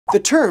The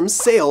terms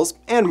sales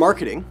and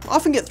marketing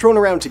often get thrown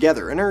around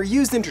together and are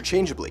used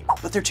interchangeably,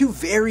 but they're two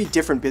very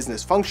different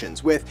business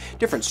functions with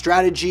different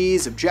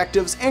strategies,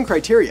 objectives, and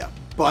criteria.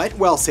 But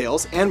while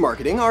sales and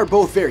marketing are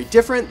both very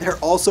different, they're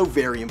also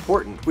very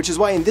important, which is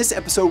why in this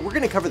episode we're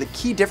going to cover the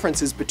key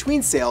differences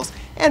between sales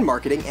and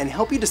marketing and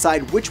help you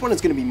decide which one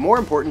is going to be more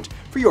important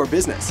for your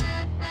business.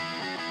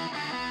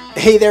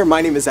 Hey there,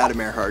 my name is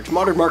Erhart,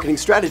 Modern Marketing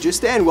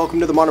Strategist, and welcome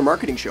to the Modern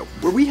Marketing Show,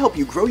 where we help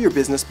you grow your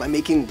business by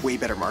making way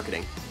better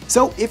marketing.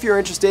 So if you're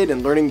interested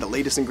in learning the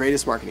latest and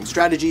greatest marketing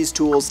strategies,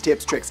 tools,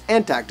 tips, tricks,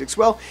 and tactics,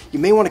 well, you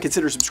may want to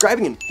consider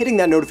subscribing and hitting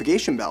that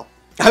notification bell.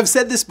 I've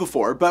said this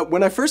before, but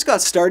when I first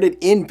got started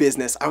in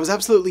business, I was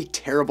absolutely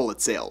terrible at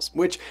sales,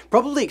 which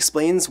probably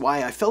explains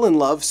why I fell in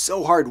love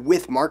so hard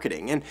with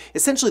marketing and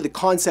essentially the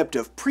concept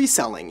of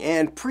pre-selling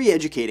and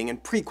pre-educating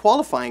and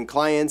pre-qualifying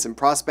clients and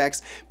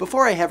prospects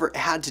before I ever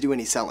had to do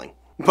any selling.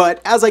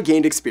 But as I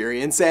gained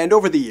experience and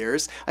over the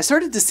years, I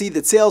started to see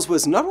that sales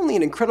was not only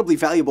an incredibly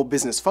valuable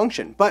business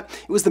function, but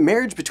it was the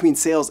marriage between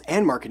sales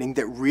and marketing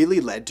that really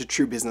led to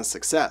true business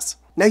success.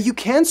 Now, you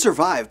can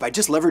survive by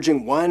just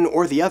leveraging one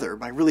or the other,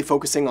 by really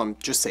focusing on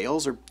just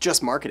sales or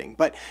just marketing,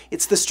 but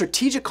it's the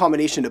strategic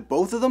combination of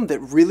both of them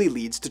that really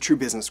leads to true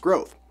business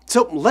growth.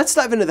 So let's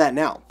dive into that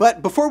now.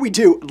 But before we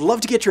do, I'd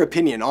love to get your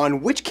opinion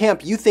on which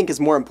camp you think is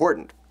more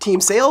important, team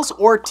sales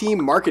or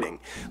team marketing.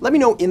 Let me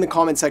know in the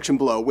comment section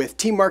below with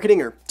team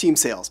marketing or team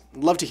sales.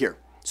 I'd love to hear.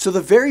 So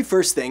the very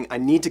first thing I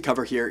need to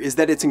cover here is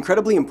that it's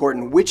incredibly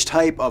important which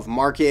type of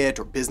market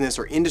or business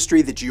or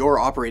industry that you're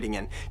operating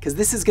in, because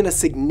this is going to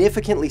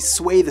significantly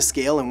sway the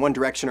scale in one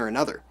direction or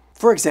another.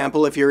 For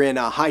example, if you're in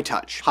a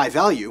high-touch,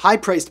 high-value,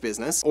 high-priced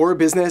business, or a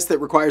business that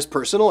requires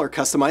personal or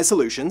customized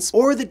solutions,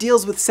 or that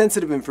deals with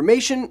sensitive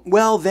information,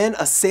 well then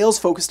a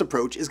sales-focused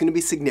approach is going to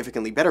be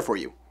significantly better for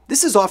you.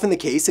 This is often the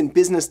case in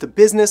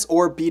business-to-business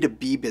or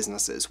B2B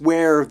businesses,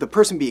 where the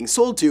person being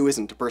sold to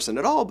isn't a person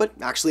at all, but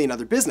actually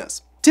another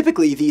business.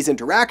 Typically, these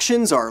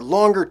interactions are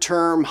longer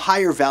term,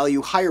 higher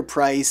value, higher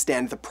priced,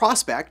 and the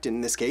prospect,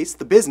 in this case,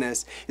 the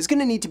business, is going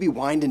to need to be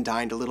wined and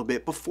dined a little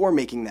bit before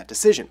making that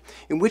decision,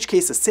 in which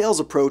case a sales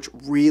approach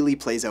really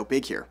plays out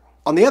big here.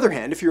 On the other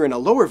hand, if you're in a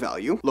lower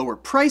value, lower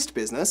priced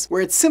business,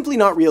 where it's simply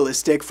not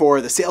realistic for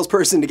the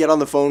salesperson to get on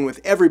the phone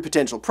with every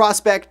potential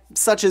prospect,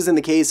 such as in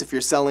the case if you're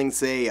selling,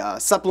 say, a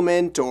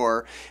supplement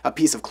or a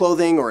piece of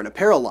clothing or an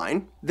apparel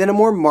line, then a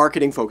more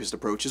marketing focused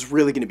approach is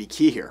really going to be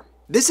key here.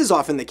 This is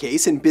often the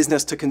case in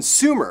business to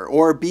consumer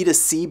or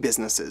B2C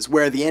businesses,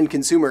 where the end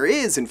consumer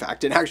is, in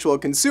fact, an actual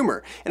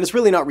consumer, and it's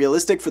really not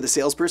realistic for the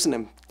salesperson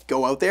to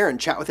go out there and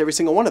chat with every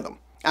single one of them.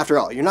 After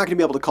all, you're not going to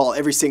be able to call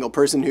every single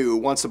person who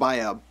wants to buy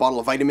a bottle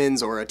of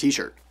vitamins or a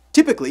t-shirt.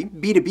 Typically,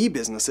 B2B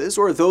businesses,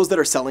 or those that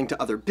are selling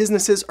to other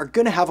businesses, are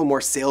going to have a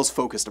more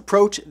sales-focused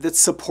approach that's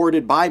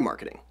supported by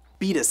marketing.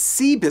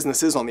 B2C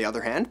businesses, on the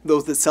other hand,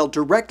 those that sell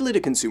directly to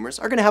consumers,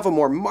 are going to have a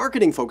more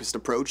marketing-focused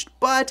approach,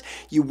 but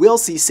you will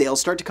see sales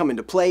start to come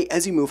into play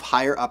as you move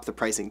higher up the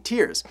pricing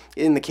tiers.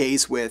 In the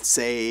case with,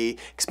 say,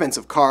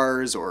 expensive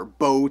cars, or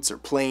boats, or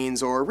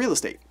planes, or real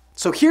estate.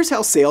 So here's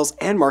how sales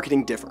and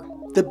marketing differ.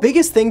 The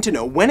biggest thing to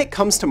know when it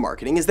comes to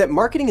marketing is that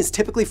marketing is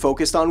typically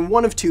focused on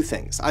one of two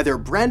things, either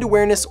brand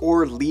awareness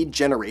or lead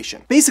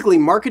generation. Basically,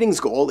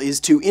 marketing's goal is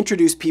to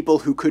introduce people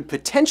who could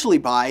potentially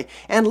buy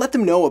and let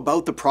them know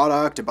about the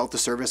product, about the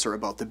service, or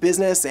about the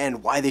business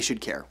and why they should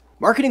care.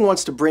 Marketing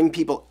wants to bring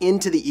people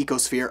into the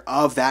ecosphere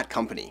of that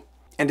company.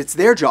 And it's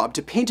their job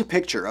to paint a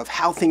picture of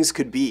how things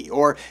could be,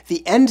 or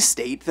the end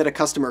state that a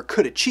customer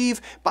could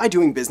achieve by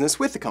doing business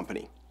with the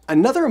company.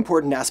 Another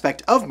important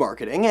aspect of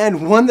marketing,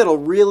 and one that'll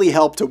really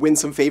help to win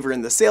some favor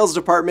in the sales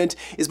department,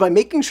 is by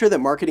making sure that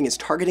marketing is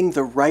targeting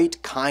the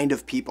right kind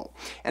of people,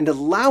 and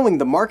allowing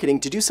the marketing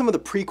to do some of the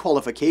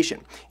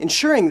pre-qualification,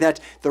 ensuring that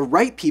the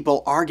right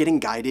people are getting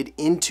guided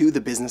into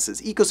the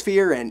business's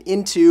ecosphere and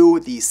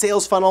into the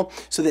sales funnel,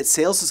 so that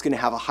sales is going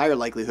to have a higher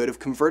likelihood of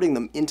converting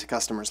them into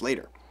customers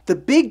later. The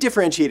big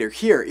differentiator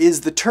here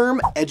is the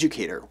term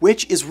educator,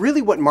 which is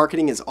really what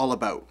marketing is all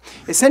about.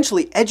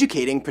 Essentially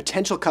educating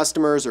potential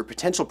customers or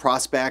potential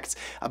prospects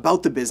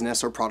about the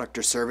business or product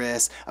or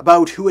service,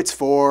 about who it's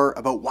for,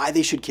 about why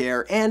they should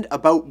care, and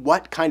about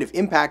what kind of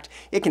impact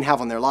it can have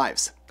on their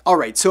lives.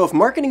 Alright, so if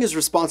marketing is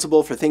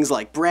responsible for things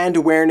like brand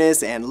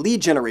awareness and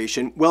lead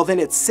generation, well then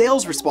it's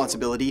sales'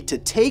 responsibility to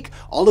take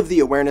all of the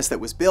awareness that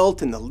was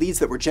built and the leads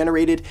that were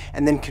generated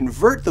and then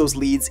convert those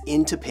leads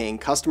into paying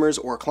customers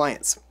or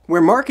clients.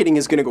 Where marketing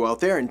is going to go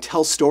out there and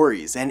tell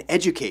stories and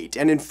educate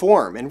and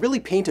inform and really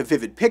paint a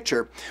vivid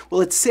picture,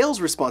 well it's sales'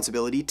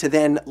 responsibility to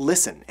then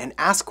listen and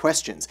ask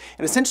questions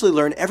and essentially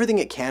learn everything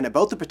it can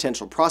about the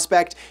potential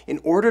prospect in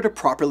order to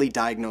properly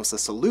diagnose a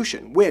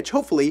solution, which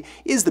hopefully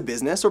is the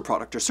business or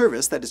product or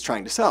service that is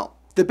trying to sell.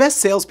 The best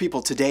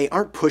salespeople today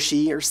aren't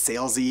pushy or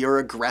salesy or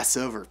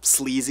aggressive or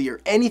sleazy or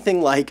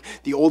anything like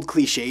the old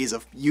cliches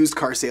of used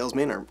car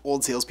salesmen or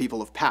old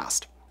salespeople of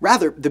past.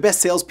 Rather, the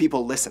best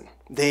salespeople listen.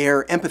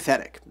 They're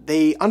empathetic,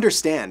 they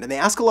understand, and they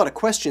ask a lot of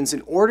questions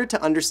in order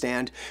to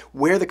understand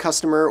where the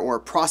customer or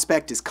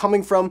prospect is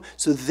coming from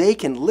so they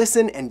can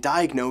listen and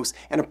diagnose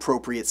an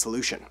appropriate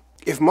solution.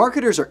 If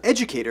marketers are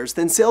educators,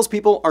 then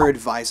salespeople are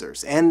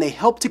advisors, and they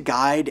help to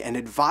guide and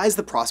advise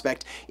the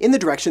prospect in the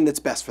direction that's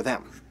best for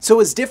them.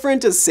 So as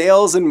different as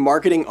sales and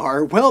marketing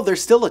are, well,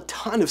 there's still a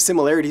ton of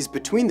similarities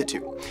between the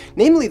two.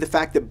 Namely the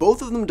fact that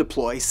both of them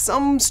deploy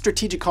some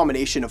strategic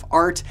combination of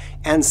art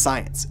and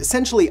science,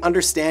 essentially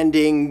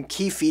understanding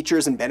key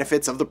features and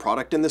benefits of the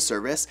product and the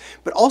service,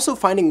 but also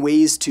finding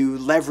ways to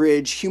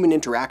leverage human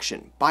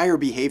interaction, buyer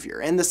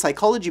behavior, and the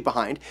psychology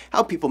behind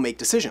how people make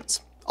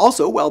decisions.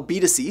 Also, while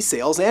B2C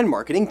sales and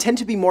marketing tend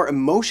to be more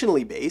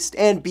emotionally based,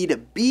 and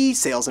B2B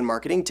sales and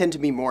marketing tend to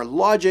be more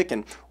logic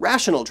and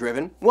rational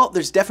driven, well,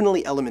 there's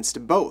definitely elements to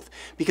both.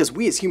 Because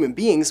we as human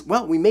beings,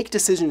 well, we make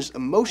decisions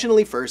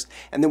emotionally first,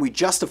 and then we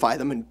justify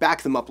them and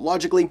back them up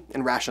logically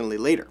and rationally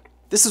later.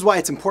 This is why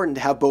it's important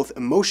to have both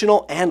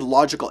emotional and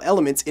logical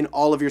elements in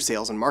all of your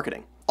sales and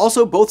marketing.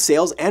 Also, both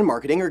sales and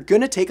marketing are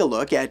going to take a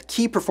look at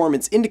key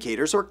performance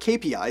indicators, or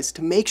KPIs,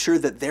 to make sure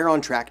that they're on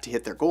track to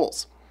hit their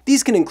goals.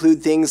 These can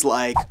include things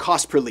like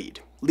cost per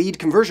lead, lead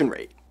conversion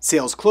rate,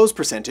 sales close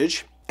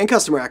percentage, and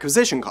customer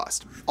acquisition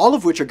cost, all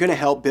of which are going to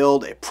help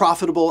build a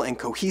profitable and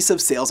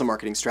cohesive sales and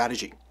marketing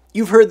strategy.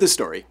 You've heard the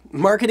story.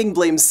 Marketing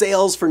blames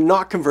sales for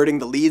not converting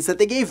the leads that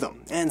they gave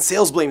them, and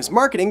sales blames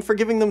marketing for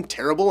giving them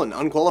terrible and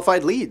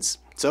unqualified leads.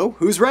 So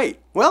who's right?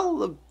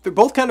 Well, they're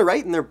both kind of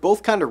right and they're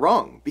both kind of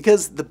wrong,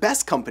 because the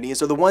best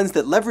companies are the ones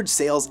that leverage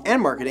sales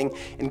and marketing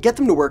and get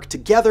them to work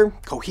together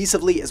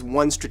cohesively as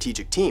one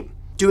strategic team.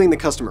 Doing the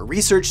customer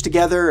research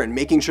together and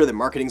making sure that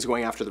marketing's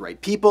going after the right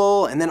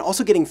people, and then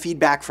also getting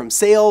feedback from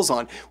sales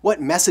on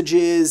what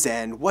messages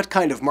and what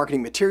kind of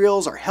marketing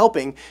materials are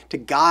helping to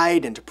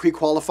guide and to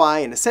pre-qualify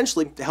and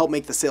essentially to help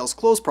make the sales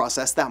close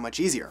process that much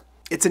easier.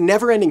 It's a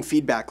never-ending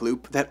feedback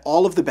loop that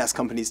all of the best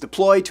companies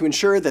deploy to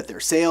ensure that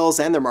their sales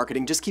and their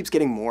marketing just keeps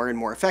getting more and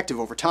more effective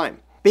over time.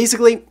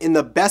 Basically, in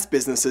the best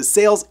businesses,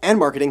 sales and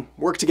marketing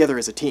work together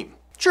as a team.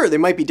 Sure, they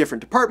might be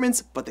different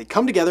departments, but they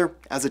come together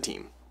as a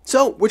team.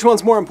 So, which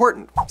one's more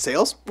important,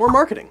 sales or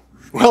marketing?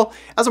 Well,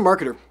 as a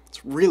marketer,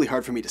 it's really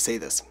hard for me to say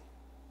this.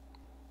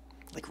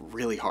 Like,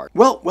 really hard.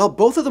 Well, while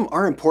both of them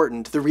are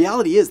important, the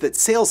reality is that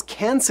sales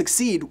can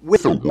succeed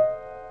with a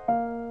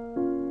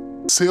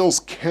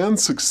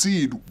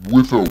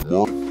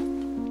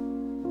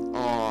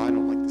Oh, I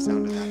don't like the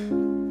sound of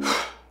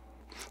that.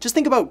 Just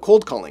think about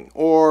cold calling,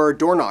 or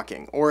door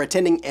knocking, or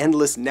attending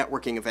endless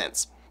networking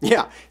events.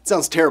 Yeah, it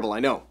sounds terrible, I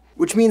know.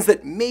 Which means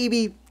that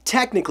maybe,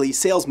 technically,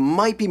 sales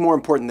might be more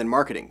important than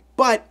marketing,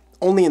 but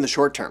only in the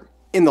short term.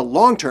 In the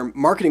long term,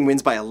 marketing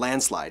wins by a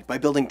landslide by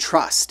building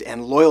trust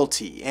and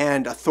loyalty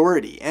and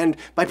authority, and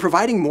by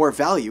providing more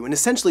value and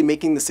essentially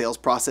making the sales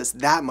process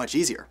that much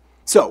easier.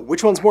 So,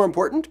 which one's more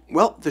important?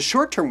 Well, the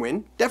short-term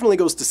win definitely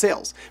goes to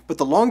sales, but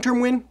the long-term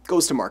win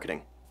goes to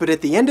marketing. But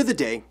at the end of the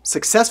day,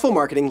 successful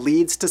marketing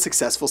leads to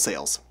successful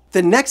sales.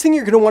 The next thing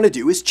you're going to want to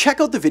do is check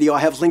out the video I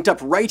have linked up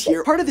right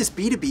here, part of this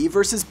B2B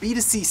versus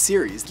B2C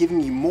series,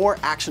 giving you more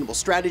actionable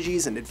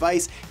strategies and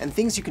advice and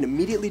things you can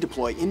immediately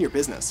deploy in your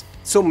business.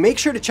 So make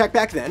sure to check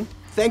back then.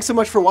 Thanks so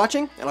much for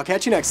watching, and I'll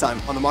catch you next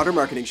time on the Modern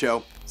Marketing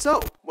Show.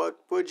 So, what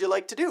would you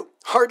like to do?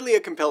 Hardly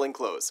a compelling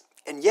close.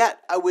 And yet,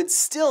 I would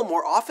still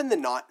more often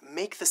than not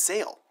make the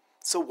sale.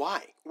 So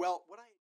why? Well, what I